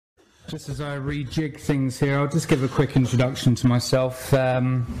Just as I rejig things here, I'll just give a quick introduction to myself.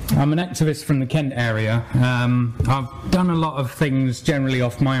 I'm an activist from the Kent area. I've done a lot of things generally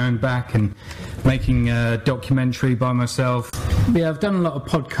off my own back and making a documentary by myself. Yeah, I've done a lot of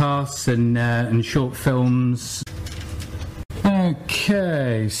podcasts and short films.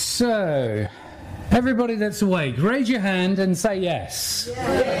 Okay, so everybody that's awake, raise your hand and say yes.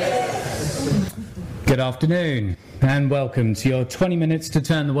 Yes. Good afternoon and welcome to your 20 minutes to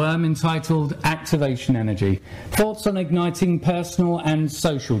turn the worm entitled Activation Energy, thoughts on igniting personal and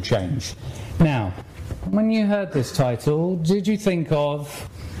social change. Now, when you heard this title, did you think of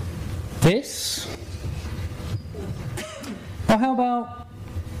this? Or how about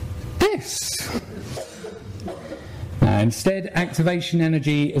this? Instead, activation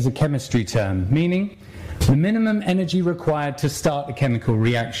energy is a chemistry term, meaning the minimum energy required to start a chemical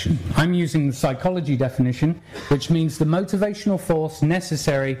reaction. I'm using the psychology definition, which means the motivational force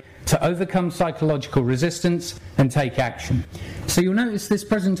necessary to overcome psychological resistance and take action. So you'll notice this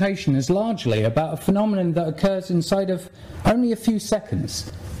presentation is largely about a phenomenon that occurs inside of only a few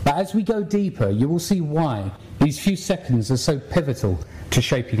seconds. But as we go deeper, you will see why these few seconds are so pivotal to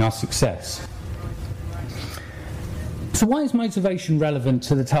shaping our success. So why is motivation relevant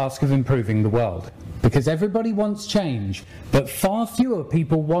to the task of improving the world? Because everybody wants change, but far fewer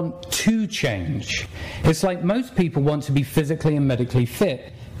people want to change. It's like most people want to be physically and medically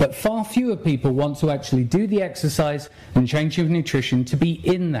fit, but far fewer people want to actually do the exercise and change your nutrition to be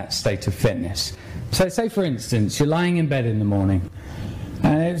in that state of fitness. So say for instance, you're lying in bed in the morning,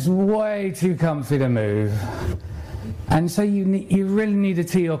 and it's way too comfy to move. And so you really need a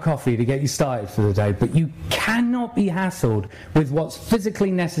tea or coffee to get you started for the day, but you cannot be hassled with what's physically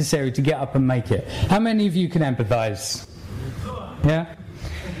necessary to get up and make it. How many of you can empathise? Yeah?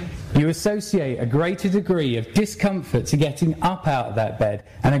 You associate a greater degree of discomfort to getting up out of that bed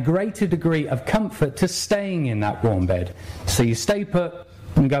and a greater degree of comfort to staying in that warm bed. So you stay put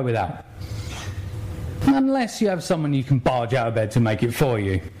and go without. Unless you have someone you can barge out of bed to make it for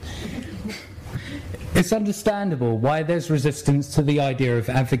you. It's understandable why there's resistance to the idea of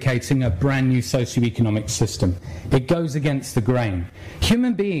advocating a brand new socio-economic system. It goes against the grain.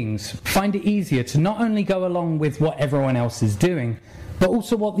 Human beings find it easier to not only go along with what everyone else is doing, but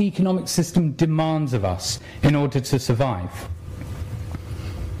also what the economic system demands of us in order to survive.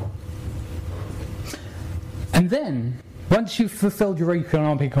 And then, once you've fulfilled your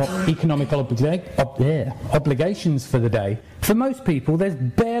economic obligations for the day, for most people there's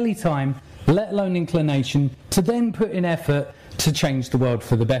barely time, let alone inclination, to then put in effort to change the world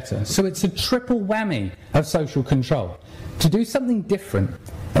for the better. So it's a triple whammy of social control. To do something different,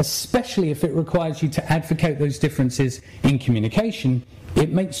 especially if it requires you to advocate those differences in communication,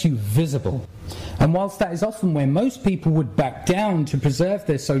 it makes you visible. And whilst that is often where most people would back down to preserve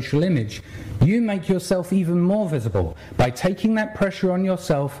their social image, you make yourself even more visible by taking that pressure on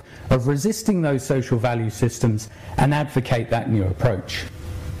yourself of resisting those social value systems and advocate that new approach.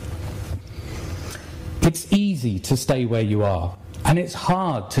 It's easy to stay where you are, and it's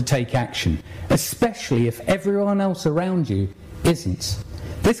hard to take action, especially if everyone else around you isn't.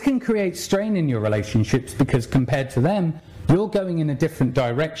 This can create strain in your relationships because compared to them, you're going in a different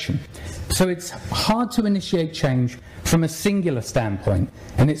direction. So it's hard to initiate change from a singular standpoint,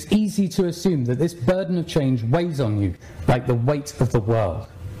 and it's easy to assume that this burden of change weighs on you like the weight of the world.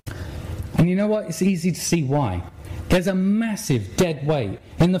 And you know what? It's easy to see why. There's a massive dead weight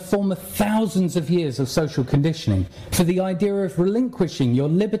in the form of thousands of years of social conditioning for the idea of relinquishing your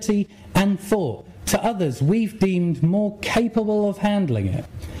liberty and thought to others we've deemed more capable of handling it.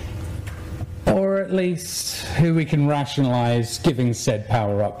 Or at least who we can rationalise giving said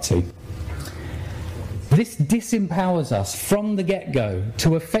power up to. This disempowers us from the get-go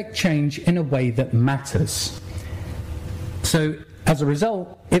to effect change in a way that matters. So, as a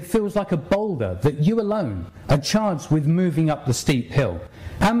result, it feels like a boulder that you alone are charged with moving up the steep hill.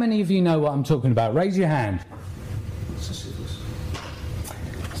 How many of you know what I'm talking about? Raise your hand.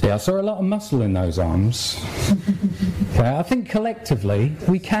 See, I saw a lot of muscle in those arms. Okay, I think collectively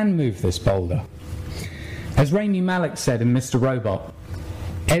we can move this boulder. As Rami Malek said in Mr. Robot,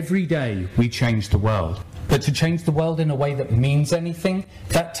 every day we change the world. But to change the world in a way that means anything,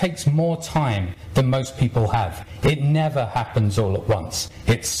 that takes more time than most people have. It never happens all at once.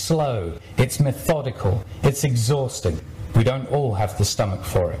 It's slow, it's methodical, it's exhausting. We don't all have the stomach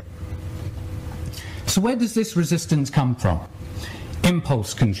for it. So where does this resistance come from?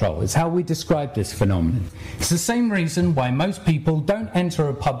 Impulse control is how we describe this phenomenon. It's the same reason why most people don't enter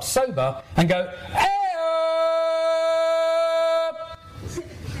a pub sober and go, "Hey!"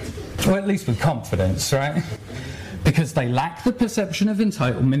 Or at least with confidence, right? because they lack the perception of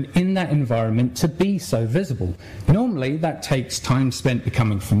entitlement in that environment to be so visible. Normally, that takes time spent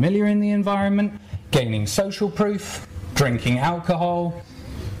becoming familiar in the environment, gaining social proof, drinking alcohol,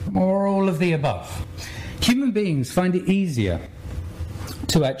 or all of the above. Human beings find it easier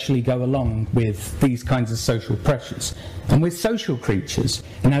to actually go along with these kinds of social pressures, and we're social creatures,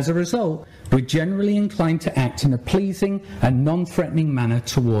 and as a result, we're generally inclined to act in a pleasing and non-threatening manner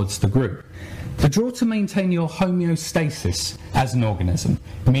towards the group. The draw to maintain your homeostasis as an organism,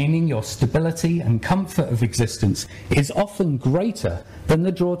 meaning your stability and comfort of existence, is often greater than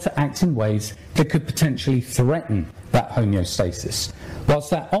the draw to act in ways that could potentially threaten that homeostasis.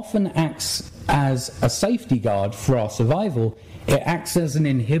 Whilst that often acts as a safety guard for our survival, it acts as an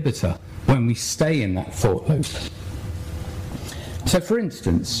inhibitor when we stay in that thought loop. So for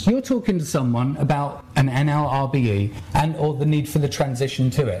instance, you're talking to someone about an NLRBE and or the need for the transition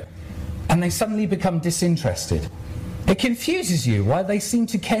to it, and they suddenly become disinterested. It confuses you why they seem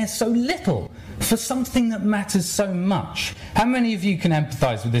to care so little for something that matters so much. How many of you can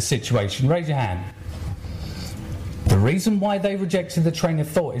empathise with this situation? Raise your hand. The reason why they rejected the train of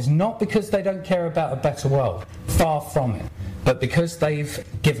thought is not because they don't care about a better world, far from it, but because they've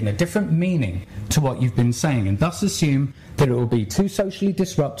given a different meaning to what you've been saying, and thus assume that it will be too socially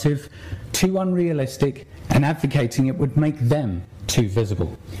disruptive, too unrealistic, and advocating it would make them too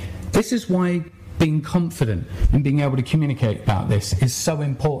visible. This is why being confident and being able to communicate about this is so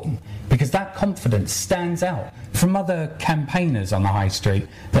important, because that confidence stands out from other campaigners on the high street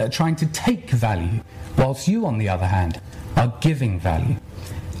that are trying to take value, whilst you, on the other hand, are giving value.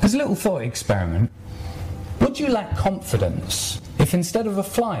 As a little thought experiment, would you lack confidence if instead of a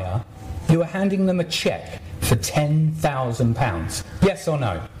flyer, you were handing them a cheque for £10,000? Yes or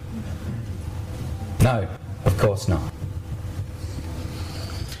no? No, of course not.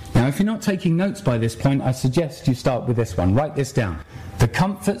 Now, if you're not taking notes by this point, I suggest you start with this one. Write this down. The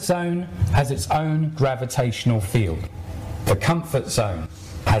comfort zone has its own gravitational field. The comfort zone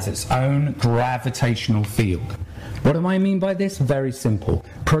has its own gravitational field. What do I mean by this? Very simple.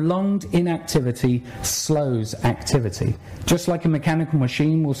 Prolonged inactivity slows activity. Just like a mechanical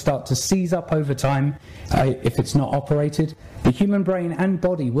machine will start to seize up over time if it's not operated, the human brain and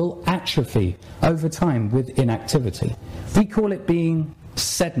body will atrophy over time with inactivity. We call it being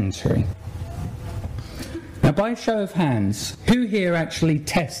sedentary. Now, by a show of hands, who here actually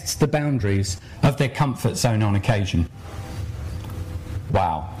tests the boundaries of their comfort zone on occasion?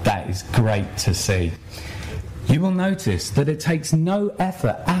 Wow, that is great to see. You will notice that it takes no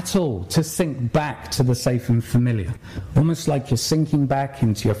effort at all to sink back to the safe and familiar, almost like you're sinking back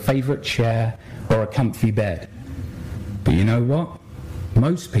into your favourite chair or a comfy bed. But you know what?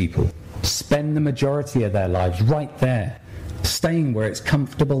 Most people spend the majority of their lives right there, staying where it's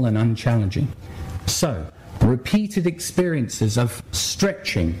comfortable and unchallenging. So, repeated experiences of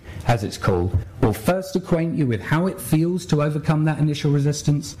stretching, as it's called, will first acquaint you with how it feels to overcome that initial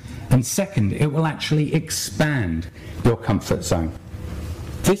resistance, and second, it will actually expand your comfort zone.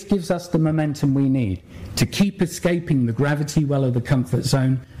 This gives us the momentum we need to keep escaping the gravity well of the comfort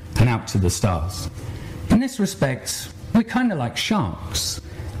zone and out to the stars. In this respect, we're kind of like sharks.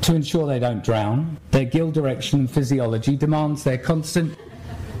 To ensure they don't drown, their gill direction and physiology demands their constant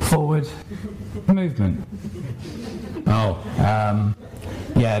forward movement.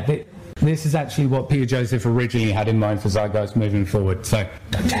 This is actually what Peter Joseph originally had in mind for Zeitgeist Moving Forward, so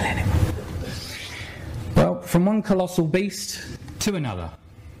don't tell anyone. Well, from one colossal beast to another.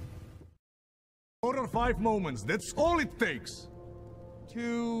 4 or 5 moments, that's all it takes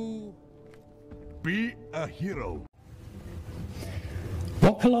to be a hero.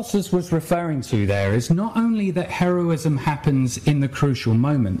 What Colossus was referring to there is not only that heroism happens in the crucial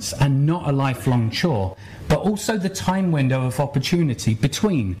moments and not a lifelong chore, but also the time window of opportunity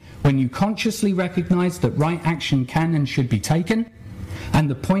between when you consciously recognise that right action can and should be taken, and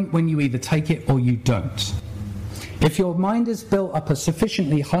the point when you either take it or you don't. If your mind has built up a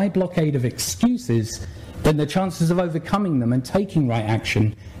sufficiently high blockade of excuses, then the chances of overcoming them and taking right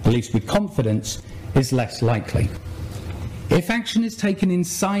action, at least with confidence, is less likely. If action is taken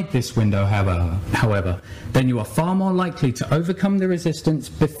inside this window, however, then you are far more likely to overcome the resistance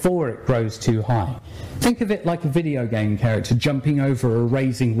before it grows too high. Think of it like a video game character jumping over a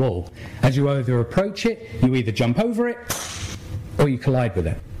raising wall. As you either approach it, you either jump over it, or you collide with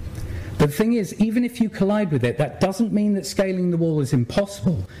it. But the thing is, even if you collide with it, that doesn't mean that scaling the wall is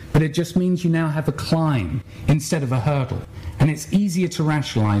impossible, but it just means you now have a climb instead of a hurdle, and it's easier to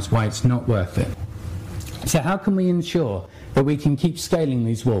rationalise why it's not worth it. So how can we ensure that we can keep scaling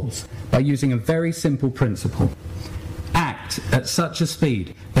these walls? By using a very simple principle. Act at such a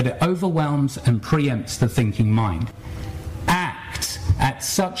speed that that it overwhelms and preempts the thinking mind. Act at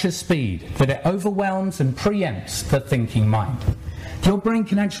such a speed that it overwhelms and preempts the thinking mind. Your brain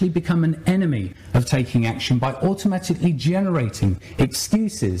can actually become an enemy of taking action by automatically generating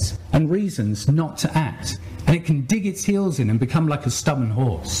excuses and reasons not to act. And it can dig its heels in and become like a stubborn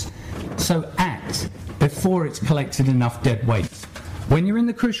horse. So act before it's collected enough dead weight. When you're in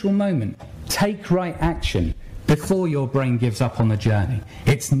the crucial moment, take right action before your brain gives up on the journey.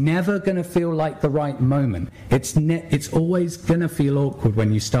 It's never going to feel like the right moment. It's always going to feel awkward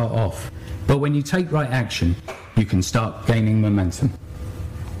when you start off. But when you take right action, you can start gaining momentum.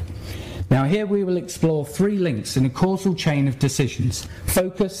 Now here we will explore 3 links in a causal chain of decisions: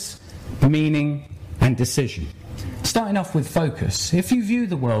 focus, meaning, and decision. Starting off with focus. If you view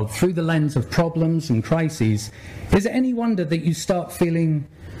the world through the lens of problems and crises, is it any wonder that you start feeling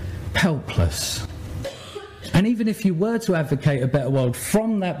helpless? And even if you were to advocate a better world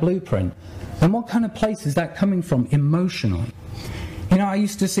from that blueprint, then what kind of place is that coming from emotionally? You know, I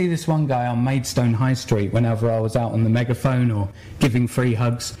used to see this one guy on Maidstone High Street whenever I was out on the megaphone or giving free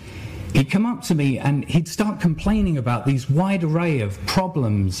hugs. He'd come up to me and he'd start complaining about these wide array of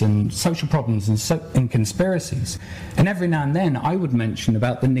problems and social problems and conspiracies. And every now and then I would mention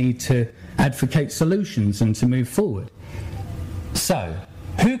about the need to advocate solutions and to move forward. So,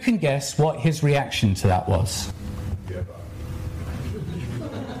 who can guess what his reaction to that was?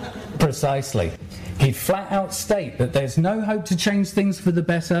 Precisely. He'd flat out state that there's no hope to change things for the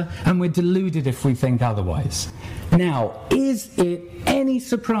better, and we're deluded if we think otherwise. Now, is it any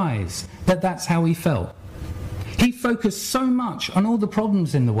surprise that that's how he felt? He focused so much on all the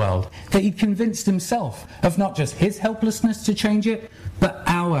problems in the world that he convinced himself of not just his helplessness to change it, but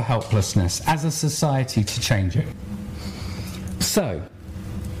our helplessness as a society to change it. So,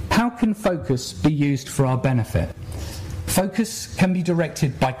 how can focus be used for our benefit? Focus can be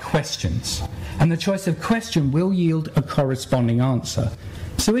directed by questions, and the choice of question will yield a corresponding answer.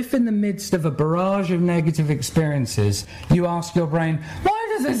 So if in the midst of a barrage of negative experiences, you ask your brain, why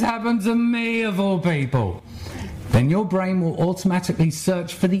does this happen to me of all people? Then your brain will automatically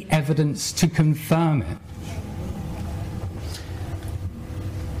search for the evidence to confirm it.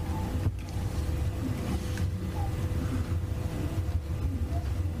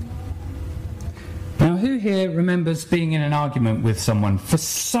 Now, who here remembers being in an argument with someone for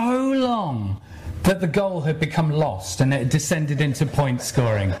so long that the goal had become lost and it descended into point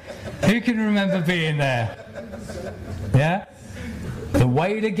scoring? Who can remember being there? Yeah? The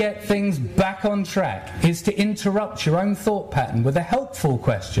way to get things back on track is to interrupt your own thought pattern with a helpful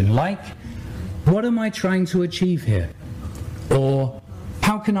question like, what am I trying to achieve here? Or,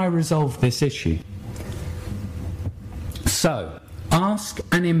 how can I resolve this issue? So, ask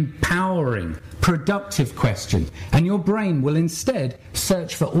an empowering, productive question, and your brain will instead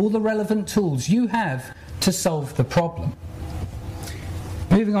search for all the relevant tools you have to solve the problem.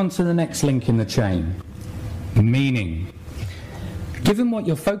 Moving on to the next link in the chain, meaning. Given what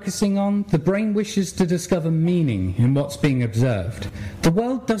you're focusing on, the brain wishes to discover meaning in what's being observed. The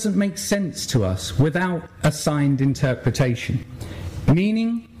world doesn't make sense to us without assigned interpretation.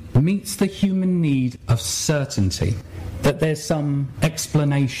 Meaning meets the human need of certainty, that there's some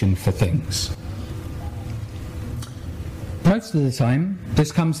explanation for things. Most of the time,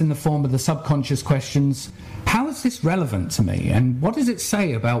 this comes in the form of the subconscious questions, how is this relevant to me? And what does it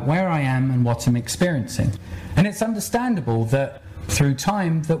say about where I am and what I'm experiencing? And it's understandable that through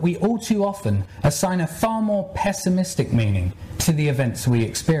time that we all too often assign a far more pessimistic meaning to the events we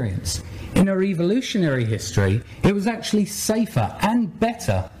experience. In our evolutionary history, it was actually safer and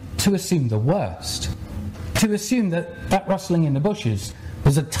better to assume the worst. To assume that that rustling in the bushes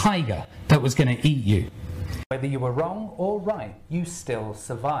was a tiger that was going to eat you. Whether you were wrong or right, you still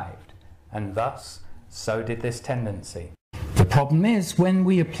survived. And thus, so did this tendency. The problem is, when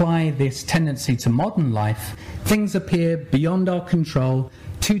we apply this tendency to modern life, things appear beyond our control,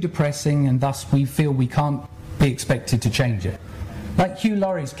 too depressing, and thus we feel we can't be expected to change it. Like Hugh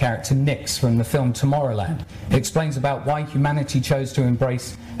Laurie's character Nix from the film Tomorrowland explains about why humanity chose to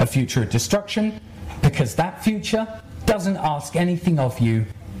embrace a future of destruction, because that future doesn't ask anything of you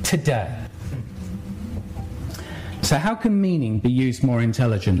today. So how can meaning be used more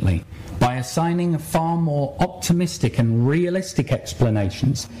intelligently? By assigning far more optimistic and realistic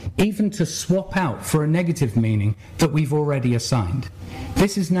explanations, even to swap out for a negative meaning that we've already assigned.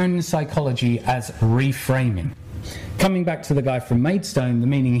 This is known in psychology as reframing. Coming back to the guy from Maidstone, the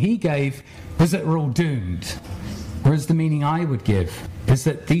meaning he gave was that we're all doomed. Whereas the meaning I would give is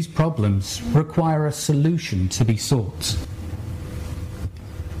that these problems require a solution to be sought.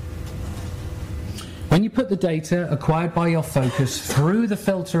 When you put the data acquired by your focus through the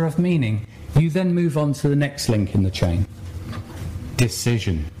filter of meaning, you then move on to the next link in the chain.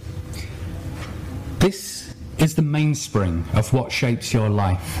 Decision. This is the mainspring of what shapes your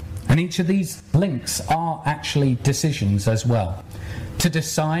life. And each of these links are actually decisions as well. To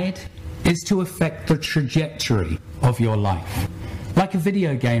decide is to affect the trajectory of your life. Like a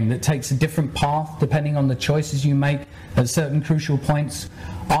video game that takes a different path depending on the choices you make at certain crucial points,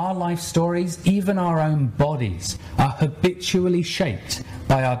 our life stories, even our own bodies, are habitually shaped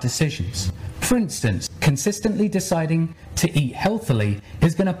by our decisions. For instance, consistently deciding to eat healthily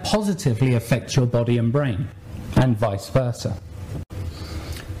is going to positively affect your body and brain, and vice versa.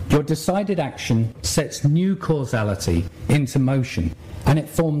 Your decided action sets new causality into motion, and it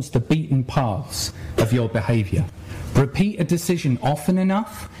forms the beaten paths of your behaviour. Repeat a decision often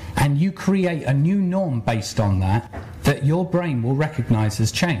enough, and you create a new norm based on that your brain will recognise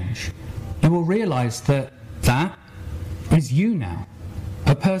as change. You will realise that that is you now,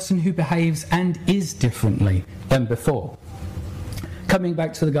 a person who behaves and is differently than before. Coming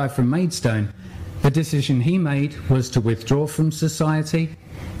back to the guy from Maidstone, the decision he made was to withdraw from society.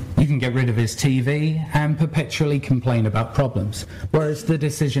 You can get rid of his TV and perpetually complain about problems. Whereas the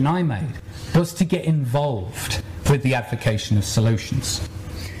decision I made was to get involved with the advocacy of solutions.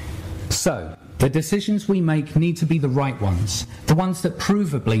 So, the decisions we make need to be the right ones, the ones that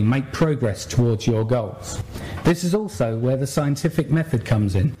provably make progress towards your goals. This is also where the scientific method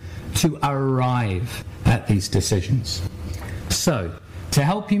comes in, to arrive at these decisions. So, to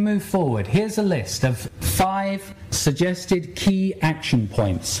help you move forward, here's a list of 5 suggested key action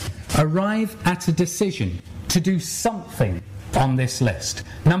points. Arrive at a decision to do something on this list.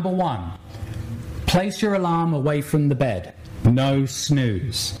 Number 1, place your alarm away from the bed. No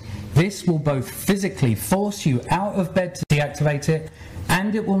snooze. This will both physically force you out of bed to deactivate it,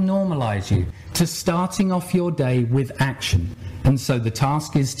 and it will normalise you to starting off your day with action. And so the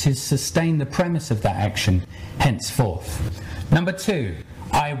task is to sustain the premise of that action henceforth. Number 2,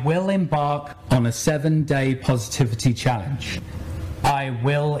 I will embark on a 7-day positivity challenge. I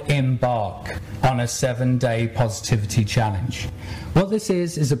will embark on a 7-day positivity challenge. What this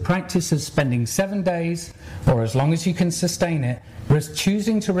is a practice of spending 7 days, or as long as you can sustain it,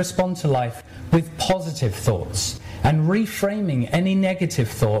 choosing to respond to life with positive thoughts and reframing any negative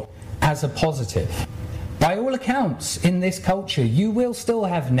thought as a positive. By all accounts, in this culture, you will still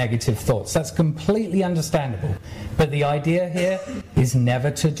have negative thoughts. That's completely understandable. But the idea here is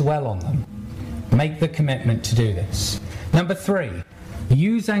never to dwell on them. Make the commitment to do this. Number 3,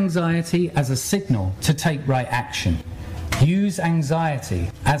 use anxiety as a signal to take right action. Use anxiety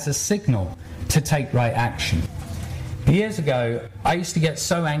as a signal to take right action. Years ago, I used to get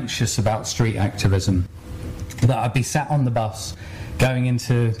so anxious about street activism that I'd be sat on the bus going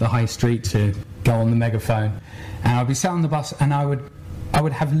into the high street to go on the megaphone, and I'd be sat on the bus and I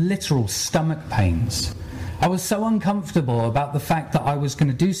would have literal stomach pains. I was so uncomfortable about the fact that I was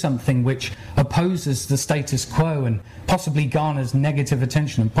going to do something which opposes the status quo and possibly garners negative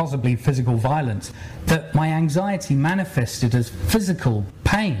attention and possibly physical violence, that my anxiety manifested as physical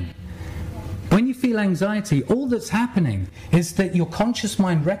pain. When you feel anxiety, all that's happening is that your conscious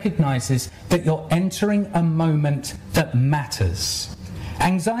mind recognizes that you're entering a moment that matters.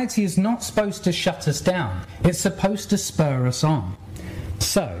 Anxiety is not supposed to shut us down. It's supposed to spur us on.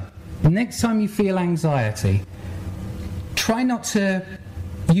 So, next time you feel anxiety, try not to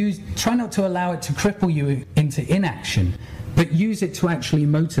allow it to cripple you into inaction, but use it to actually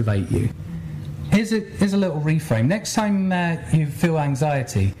motivate you. Here's a little reframe. Next time you feel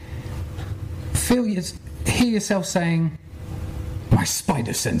anxiety, hear yourself saying, "My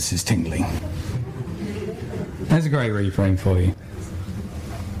spider sense is tingling." There's a great reframe for you.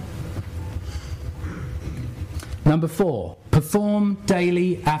 Number 4, perform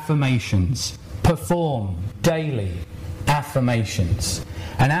daily affirmations. Perform daily affirmations.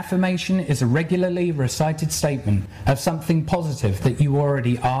 An affirmation is a regularly recited statement of something positive that you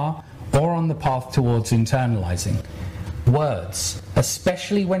already are or on the path towards internalizing. Words,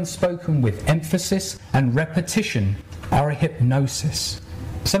 especially when spoken with emphasis and repetition, are a hypnosis.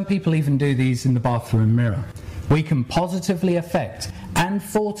 Some people even do these in the bathroom mirror. We can positively affect and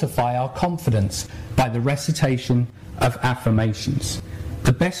fortify our confidence by the recitation of affirmations.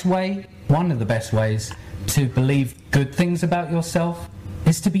 The best way, one of the best ways, to believe good things about yourself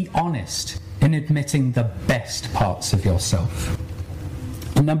is to be honest in admitting the best parts of yourself.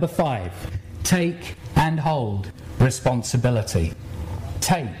 Number 5, take and hold responsibility.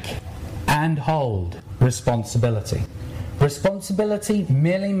 Take and hold responsibility. Responsibility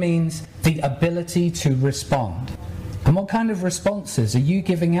merely means the ability to respond. And what kind of responses are you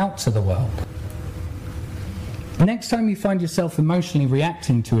giving out to the world? Next time you find yourself emotionally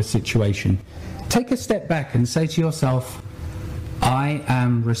reacting to a situation, take a step back and say to yourself, I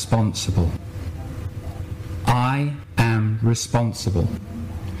am responsible. I am responsible.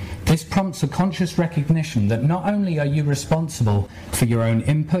 This prompts a conscious recognition that not only are you responsible for your own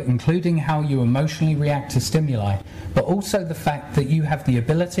input, including how you emotionally react to stimuli, but also the fact that you have the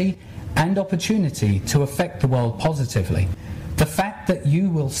ability and opportunity to affect the world positively. The fact that you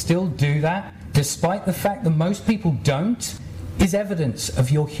will still do that, despite the fact that most people don't, is evidence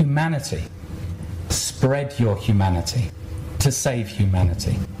of your humanity. Spread your humanity to save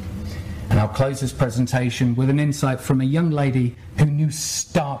humanity. And I'll close this presentation with an insight from a young lady who knew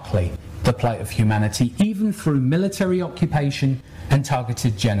starkly the plight of humanity, even through military occupation and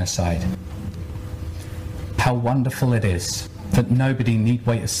targeted genocide. How wonderful it is that nobody need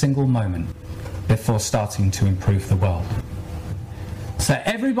wait a single moment before starting to improve the world. So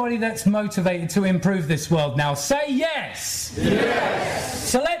everybody that's motivated to improve this world now, say yes! Yes!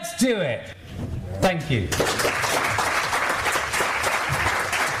 So let's do it! Thank you.